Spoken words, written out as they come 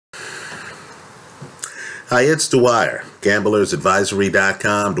Hi, it's Dwyer,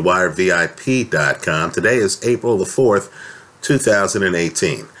 gamblersadvisory.com, dwyervip.com. Today is April the 4th,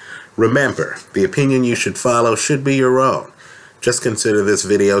 2018. Remember, the opinion you should follow should be your own. Just consider this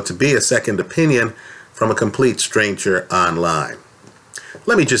video to be a second opinion from a complete stranger online.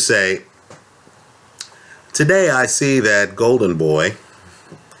 Let me just say, today I see that Golden Boy,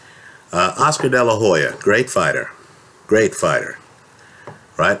 Oscar De La Hoya, great fighter,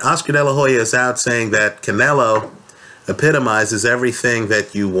 right? Oscar De La Hoya is out saying that Canelo epitomizes everything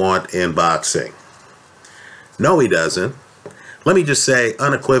that you want in boxing. No, he doesn't. Let me just say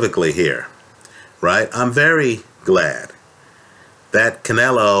unequivocally here, right? I'm very glad that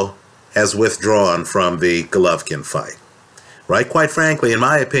Canelo has withdrawn from the Golovkin fight, right? Quite frankly, in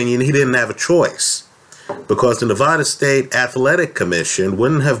my opinion, he didn't have a choice, because the Nevada State Athletic Commission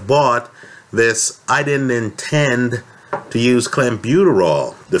wouldn't have bought this "I didn't intend to use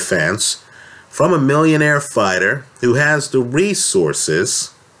clenbuterol" defense from a millionaire fighter who has the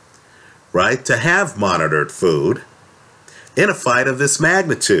resources, right, to have monitored food in a fight of this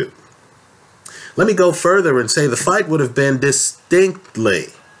magnitude. Let me go further and say the fight would have been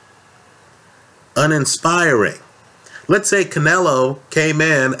distinctly uninspiring. Let's say Canelo came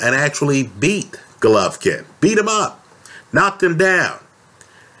in and actually beat Golovkin, beat him up, knocked him down.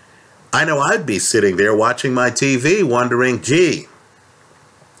 I know I'd be sitting there watching my TV wondering, gee,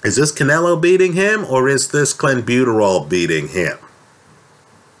 is this Canelo beating him or is this clenbuterol beating him?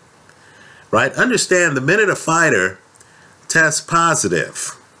 Right? Understand, the minute a fighter tests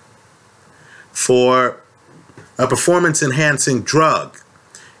positive for a performance-enhancing drug,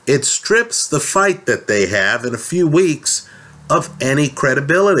 it strips the fight that they have in a few weeks of any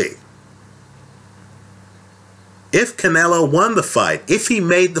credibility. If Canelo won the fight, if he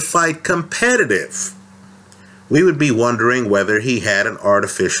made the fight competitive, we would be wondering whether he had an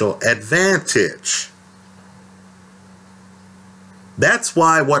artificial advantage. That's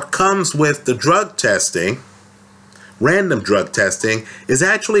why what comes with the drug testing, random drug testing, is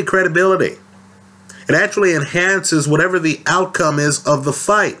actually credibility. It actually enhances whatever the outcome is of the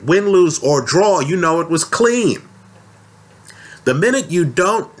fight. Win, lose, or draw, you know it was clean. The minute you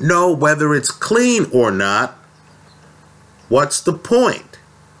don't know whether it's clean or not, what's the point?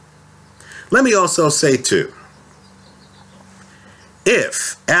 Let me also say, too,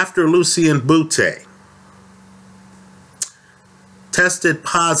 if after Lucien Boutte tested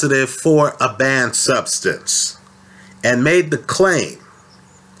positive for a banned substance and made the claim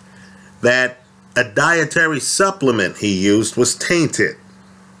that a dietary supplement he used was tainted,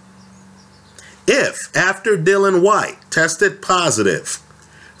 if after Dylan White tested positive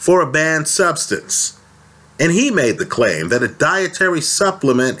for a banned substance and he made the claim that a dietary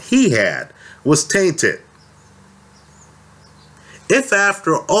supplement he had was tainted, if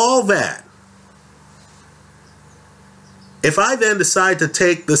after all that, if I then decide to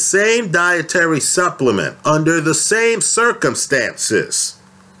take the same dietary supplement under the same circumstances,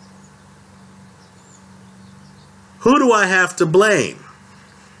 who do I have to blame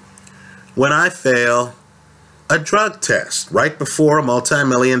when I fail a drug test right before a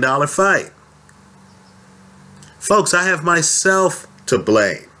multi-million-dollar fight? Folks, I have myself to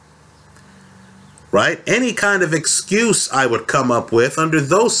blame, right? Any kind of excuse I would come up with under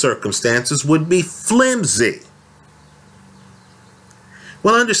those circumstances would be flimsy.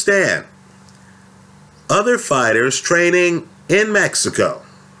 Well, understand, other fighters training in Mexico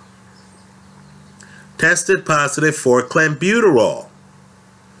tested positive for clenbuterol.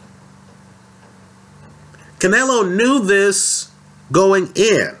 Canelo knew this going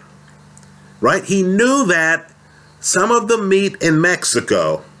in, right? He knew that some of the meat in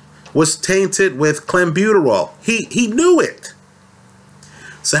Mexico was tainted with clenbuterol. He knew it.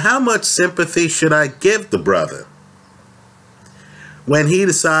 So how much sympathy should I give the brother when he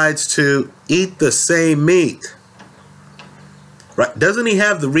decides to eat the same meat? Right? Doesn't he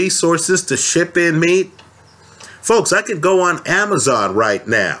have the resources to ship in meat? Folks, I could go on Amazon right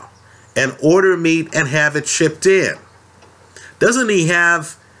now and order meat and have it shipped in. Doesn't he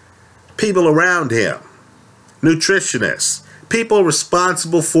have people around him, nutritionists, people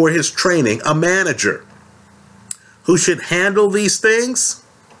responsible for his training, a manager who should handle these things?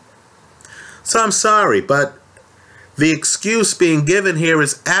 So I'm sorry, but the excuse being given here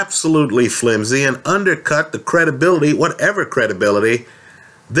is absolutely flimsy and undercut the credibility, whatever credibility,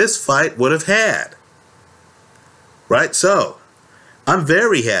 this fight would have had. Right? So, I'm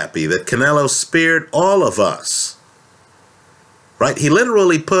very happy that Canelo spared all of us. Right? He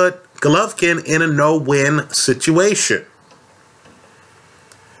literally put Golovkin in a no-win situation.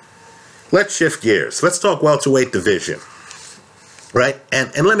 Let's shift gears. Let's talk welterweight division. right?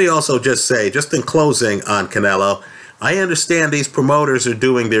 And let me also just say, just in closing on Canelo, I understand these promoters are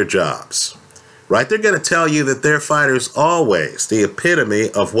doing their jobs, right? They're going to tell you that their fighter's always the epitome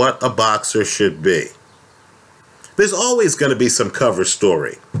of what a boxer should be. There's always going to be some cover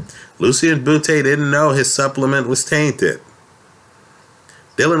story. Lucien Boutte didn't know his supplement was tainted.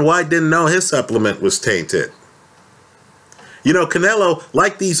 Dylan White didn't know his supplement was tainted. You know, Canelo,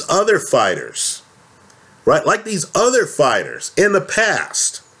 like these other fighters, right? Like these other fighters in the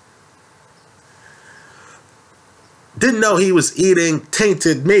past, didn't know he was eating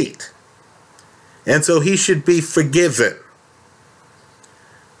tainted meat. And so he should be forgiven,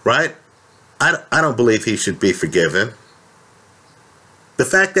 right? I don't believe he should be forgiven. The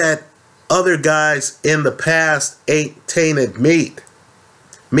fact that other guys in the past ate tainted meat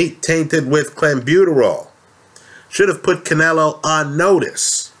tainted with clenbuterol, should have put Canelo on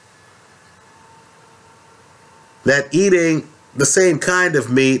notice that eating the same kind of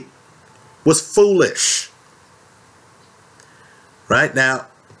meat was foolish. Right now,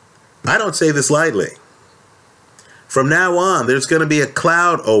 I don't say this lightly. From now on, there's going to be a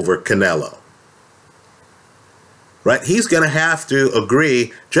cloud over Canelo. Right? He's going to have to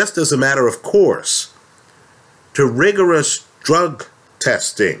agree, just as a matter of course, to rigorous drug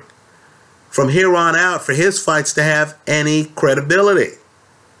testing from here on out for his fights to have any credibility.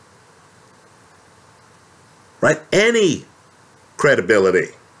 Right? Any credibility.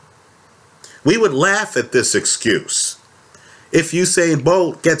 We would laugh at this excuse if Usain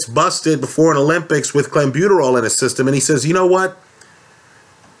Bolt gets busted before an Olympics with clenbuterol in his system and he says, you know what?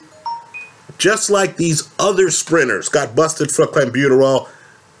 Just like these other sprinters got busted for clenbuterol,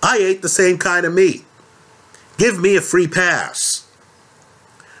 I ate the same kind of meat. Give me a free pass.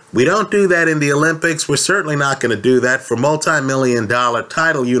 We don't do that in the Olympics. We're certainly not going to do that for multi-million-dollar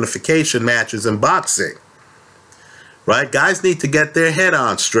title unification matches in boxing. Right? Guys need to get their head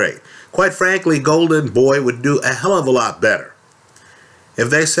on straight. Quite frankly, Golden Boy would do a hell of a lot better if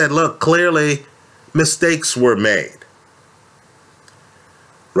they said, look, clearly mistakes were made.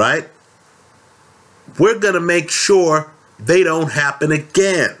 Right? We're going to make sure they don't happen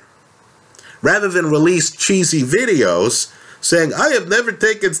again. Rather than release cheesy videos saying, I have never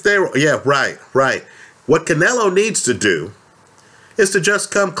taken steroids. Yeah, right. What Canelo needs to do is to just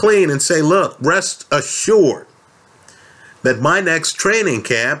come clean and say, look, rest assured that my next training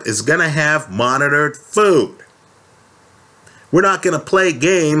camp is going to have monitored food. We're not going to play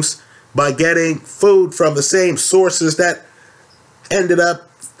games by getting food from the same sources that ended up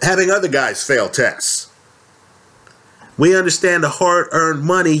having other guys fail tests. We understand the hard-earned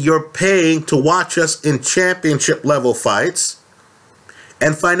money you're paying to watch us in championship-level fights,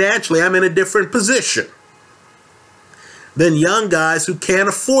 and financially I'm in a different position than young guys who can't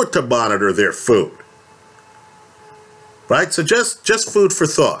afford to monitor their food. Right? So just food for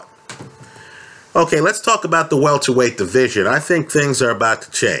thought. Okay, let's talk about the welterweight division. I think things are about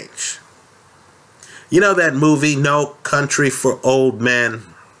to change. You know that movie, No Country for Old Men?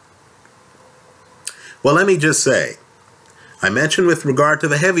 Well, let me just say, I mentioned with regard to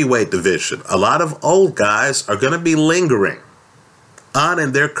the heavyweight division, a lot of old guys are going to be lingering on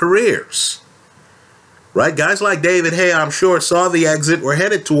in their careers. Right? Guys like David Haye, I'm sure, saw the exit, were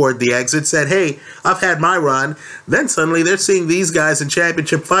headed toward the exit, said, hey, I've had my run. Then suddenly they're seeing these guys in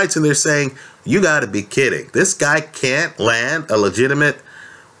championship fights and they're saying, you got to be kidding. This guy can't land a legitimate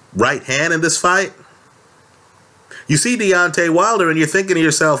right hand in this fight? You see Deontay Wilder and you're thinking to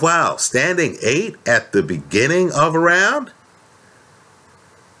yourself, wow, standing 8 at the beginning of a round?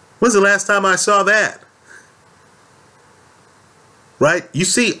 When's the last time I saw that? Right? You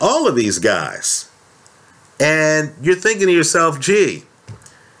see all of these guys. And you're thinking to yourself, gee,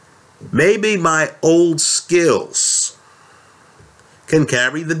 maybe my old skills can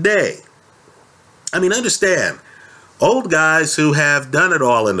carry the day. I mean, understand, old guys who have done it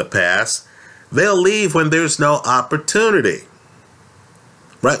all in the past, they'll leave when there's no opportunity.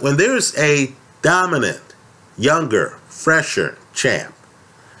 Right? When there's a dominant, younger, fresher champ,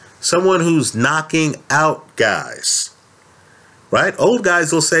 someone who's knocking out guys, right? Old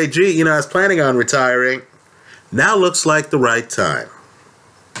guys will say, gee, you know, I was planning on retiring. Now looks like the right time,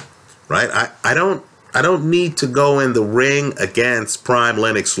 right? I don't need to go in the ring against prime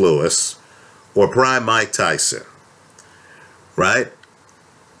Lennox Lewis or prime Mike Tyson, right?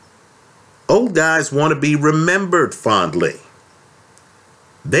 Old guys want to be remembered fondly.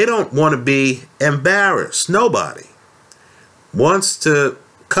 They don't want to be embarrassed. Nobody wants to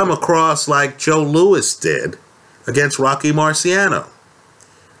come across like Joe Louis did against Rocky Marciano,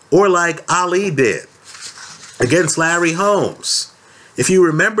 or like Ali did against Larry Holmes. If you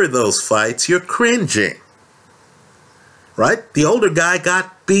remember those fights, you're cringing. right? The older guy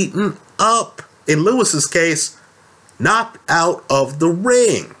got beaten up. In Lewis's case, knocked out of the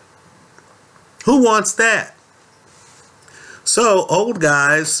ring. Who wants that? So old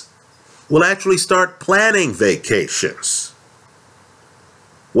guys will actually start planning vacations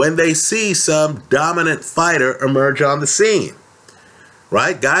when they see some dominant fighter emerge on the scene,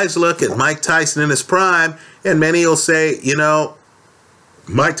 right? Guys look at Mike Tyson in his prime, and many will say, you know,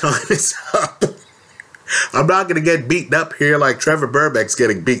 my time is up. I'm not going to get beaten up here like Trevor Burbeck's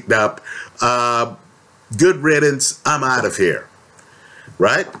getting beaten up. Good riddance. I'm out of here,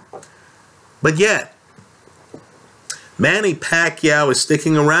 right? But yet, Manny Pacquiao is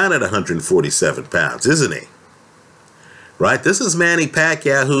sticking around at 147 pounds, isn't he? Right? This is Manny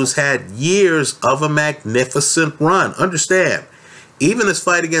Pacquiao, who's had years of a magnificent run. Understand, even his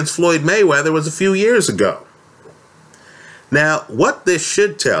fight against Floyd Mayweather was a few years ago. Now, what this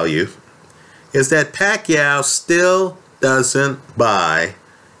should tell you is that Pacquiao still doesn't buy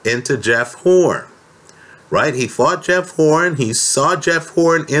into Jeff Horn. Right? He fought Jeff Horn. He saw Jeff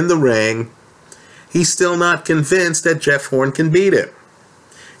Horn in the ring. He's still not convinced that Jeff Horn can beat him.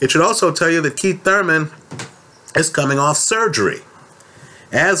 It should also tell you that Keith Thurman is coming off surgery.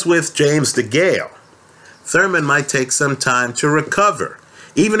 As with James DeGale, Thurman might take some time to recover.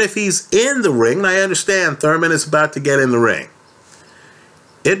 Even if he's in the ring, and I understand Thurman is about to get in the ring,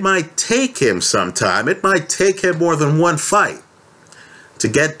 it might take him some time. It might take him more than one fight to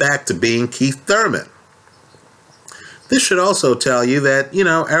get back to being Keith Thurman. This should also tell you that, you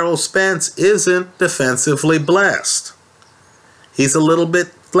know, Errol Spence isn't defensively blessed. He's a little bit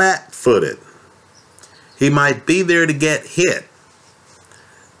flat-footed. He might be there to get hit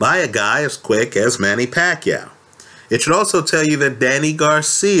by a guy as quick as Manny Pacquiao. It should also tell you that Danny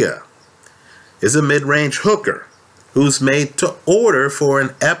Garcia is a mid-range hooker who's made to order for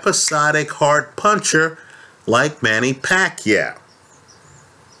an episodic hard puncher like Manny Pacquiao.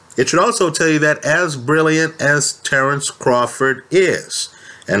 It should also tell you that as brilliant as Terence Crawford is,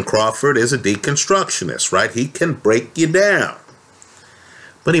 and Crawford is a deconstructionist, right? He can break you down.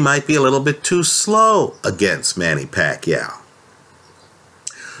 But he might be a little bit too slow against Manny Pacquiao.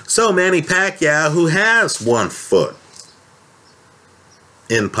 So Manny Pacquiao, who has one foot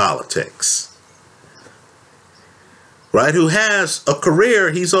in politics, right? Who has a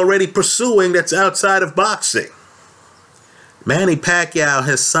career he's already pursuing that's outside of boxing. Manny Pacquiao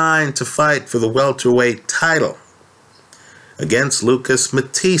has signed to fight for the welterweight title against Lucas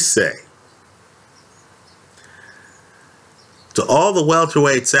Matthysse. To all the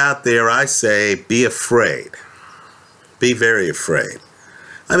welterweights out there, I say, be afraid. Be very afraid.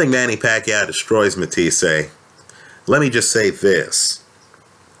 I think Manny Pacquiao destroys Matthysse. Let me just say this.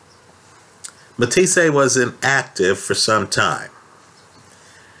 Matthysse was inactive for some time.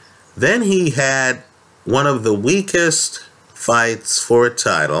 Then he had one of the weakest fights for a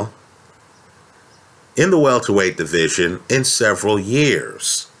title in the welterweight division in several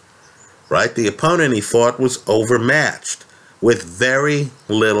years. Right? The opponent he fought was overmatched with very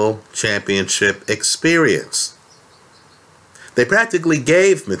little championship experience. They practically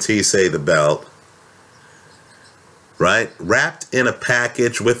gave Matthysse the belt, right, wrapped in a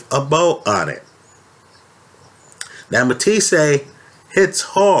package with a bow on it. Now Matthysse hits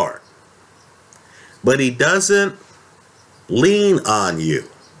hard, but he doesn't lean on you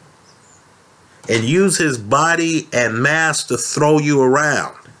and use his body and mass to throw you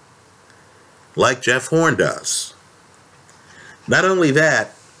around like Jeff Horn does. Not only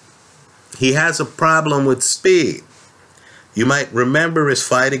that, he has a problem with speed. You might remember his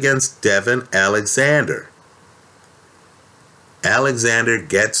fight against Devin Alexander. Alexander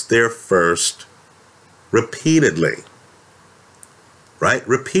gets there first repeatedly. Right?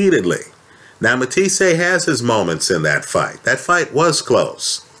 Repeatedly. Now, Matthysse has his moments in that fight. That fight was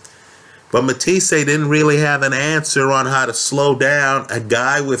close. But Matthysse didn't really have an answer on how to slow down a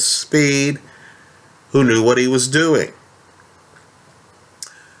guy with speed who knew what he was doing.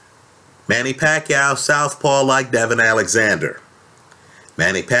 Manny Pacquiao, southpaw like Devin Alexander.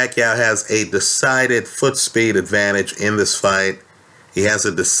 Manny Pacquiao has a decided foot speed advantage in this fight. He has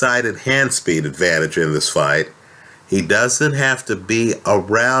a decided hand speed advantage in this fight. He doesn't have to be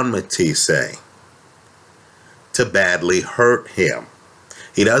around Matthysse to badly hurt him.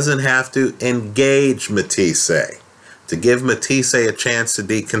 He doesn't have to engage Matthysse to give Matthysse a chance to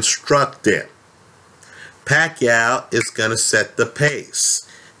deconstruct him. Pacquiao is going to set the pace.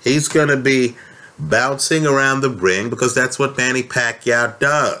 He's going to be bouncing around the ring because that's what Manny Pacquiao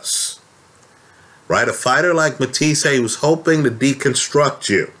does. Right? A fighter like Matthysse who's hoping to deconstruct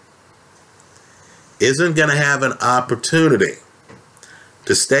you isn't going to have an opportunity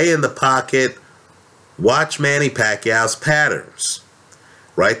to stay in the pocket watch Manny Pacquiao's patterns.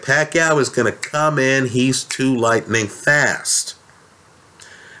 Right? Pacquiao is going to come in. He's too lightning fast.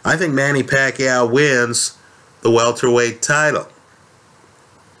 I think Manny Pacquiao wins the welterweight title.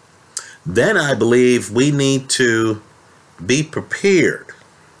 Then I believe we need to be prepared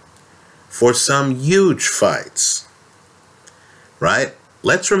for some huge fights. Right?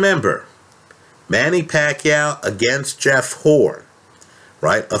 Let's remember, Manny Pacquiao against Jeff Horn.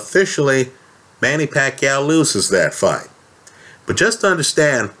 Right? Officially, Manny Pacquiao loses that fight. But just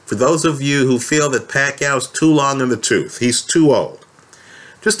understand, for those of you who feel that Pacquiao's too long in the tooth, he's too old,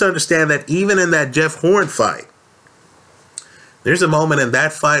 just understand that even in that Jeff Horn fight, there's a moment in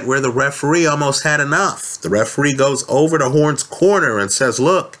that fight where the referee almost had enough. The referee goes over to Horn's corner and says,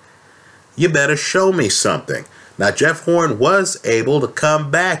 look, you better show me something. Now, Jeff Horn was able to come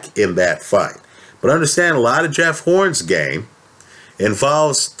back in that fight. But understand, a lot of Jeff Horn's game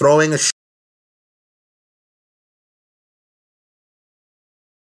involves throwing a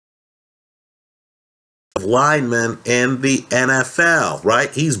lineman in the NFL,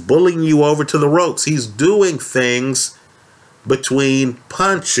 right? He's bullying you over to the ropes. He's doing things between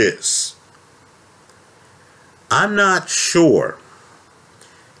punches. I'm not sure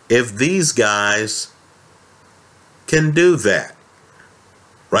if these guys can do that.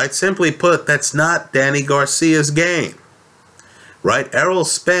 Right? Simply put, that's not Danny Garcia's game. Right? Errol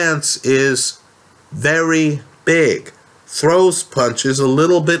Spence is very big, throws punches a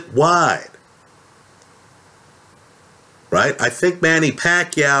little bit wide. Right? I think Manny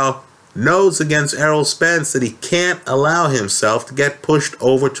Pacquiao knows against Errol Spence that he can't allow himself to get pushed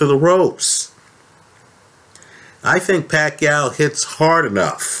over to the ropes. I think Pacquiao hits hard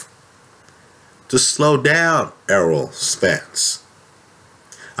enough to slow down Errol Spence.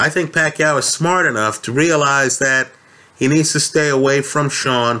 I think Pacquiao is smart enough to realize that he needs to stay away from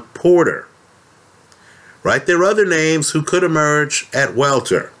Shawn Porter. Right? There are other names who could emerge at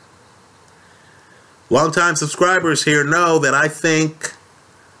welter. Longtime subscribers here know that I think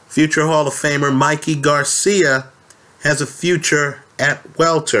future Hall of Famer Mikey Garcia has a future at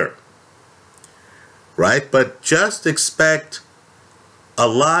welter. Right? But just expect a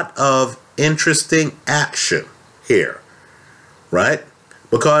lot of interesting action here. Right?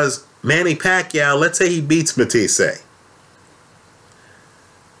 Because Manny Pacquiao, let's say he beats Matthysse.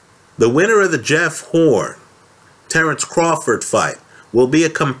 The winner of the Jeff Horn, Terrence Crawford fight will be a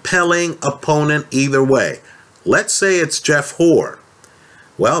compelling opponent either way. Let's say it's Jeff Horn.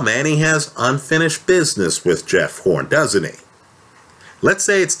 Well, Manny has unfinished business with Jeff Horn, doesn't he? Let's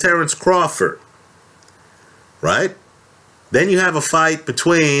say it's Terrence Crawford. Right? Then you have a fight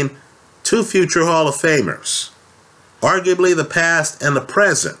between two future Hall of Famers. Arguably the past and the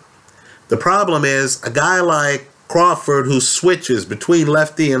present. The problem is a guy like Crawford who switches between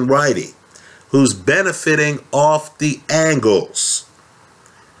lefty and righty, who's benefiting off the angles.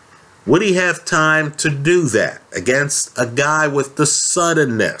 Would he have time to do that against a guy with the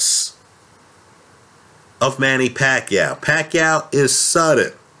suddenness of Manny Pacquiao? Pacquiao is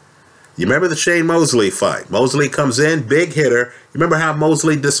sudden. You remember the Shane Mosley fight? Mosley comes in, big hitter. You remember how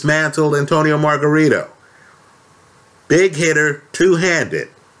Mosley dismantled Antonio Margarito? Big hitter, two-handed.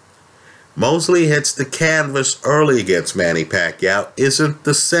 Mosley hits the canvas early against Manny Pacquiao. Isn't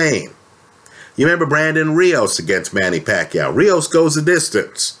the same. You remember Brandon Rios against Manny Pacquiao. Rios goes the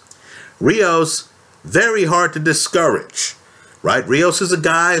distance. Rios, very hard to discourage, right? Rios is a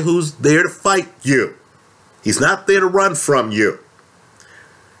guy who's there to fight you. He's not there to run from you,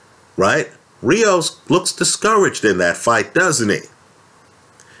 right? Rios looks discouraged in that fight, doesn't he?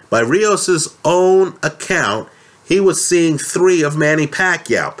 By Rios's own account, he was seeing 3 of Manny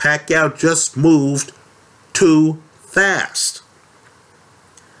Pacquiao. Pacquiao just moved too fast,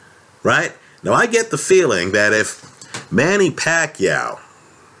 right? Now, I get the feeling that if Manny Pacquiao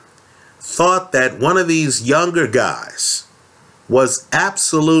thought that one of these younger guys was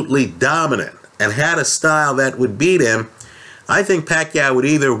absolutely dominant and had a style that would beat him, I think Pacquiao would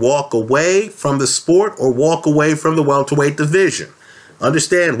either walk away from the sport or walk away from the welterweight division.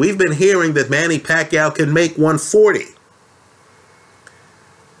 Understand, we've been hearing that Manny Pacquiao can make 140.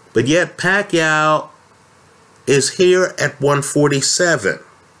 But yet Pacquiao is here at 147.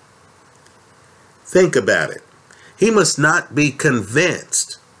 Think about it. He must not be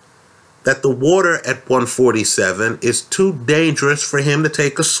convinced that the water at 147 is too dangerous for him to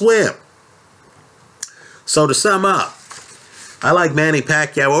take a swim. So to sum up, I like Manny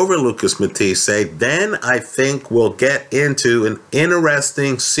Pacquiao over Lucas Matthysse. Then I think we'll get into an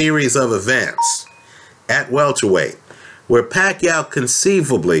interesting series of events at welterweight where Pacquiao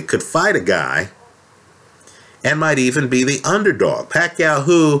conceivably could fight a guy and might even be the underdog. Pacquiao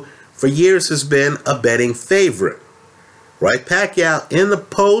who, for years has been a betting favorite, right? Pacquiao in the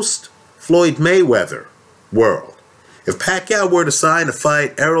post-Floyd Mayweather world. If Pacquiao were to sign to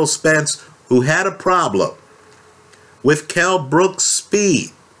fight Errol Spence, who had a problem with Kell Brook's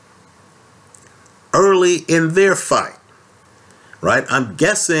speed early in their fight, right? I'm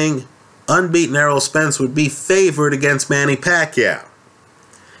guessing unbeaten Errol Spence would be favored against Manny Pacquiao.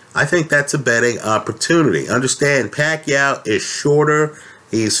 I think that's a betting opportunity. Understand, Pacquiao is shorter,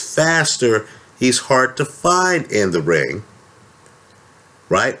 he's faster, he's hard to find in the ring,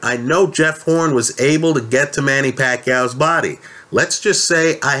 right? I know Jeff Horn was able to get to Manny Pacquiao's body. Let's just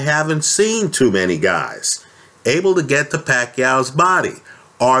say I haven't seen too many guys able to get to Pacquiao's body.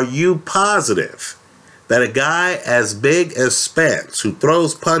 Are you positive that a guy as big as Spence, who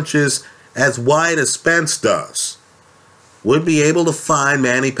throws punches as wide as Spence does, would be able to find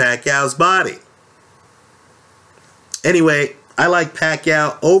Manny Pacquiao's body? Anyway, I like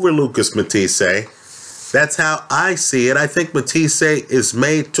Pacquiao over Lucas Matthysse. That's how I see it. I think Matthysse is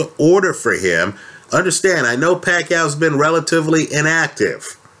made to order for him. Understand, I know Pacquiao's been relatively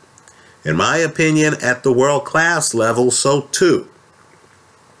inactive. In my opinion, at the world-class level, so too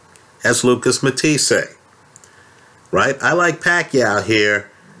has Lucas Matthysse. Right? I like Pacquiao here.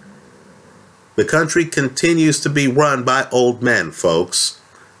 The country continues to be run by old men, folks.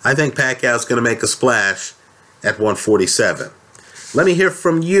 I think Pacquiao's going to make a splash at 147. Let me hear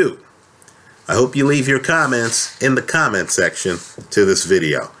from you. I hope you leave your comments in the comment section to this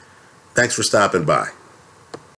video. Thanks for stopping by.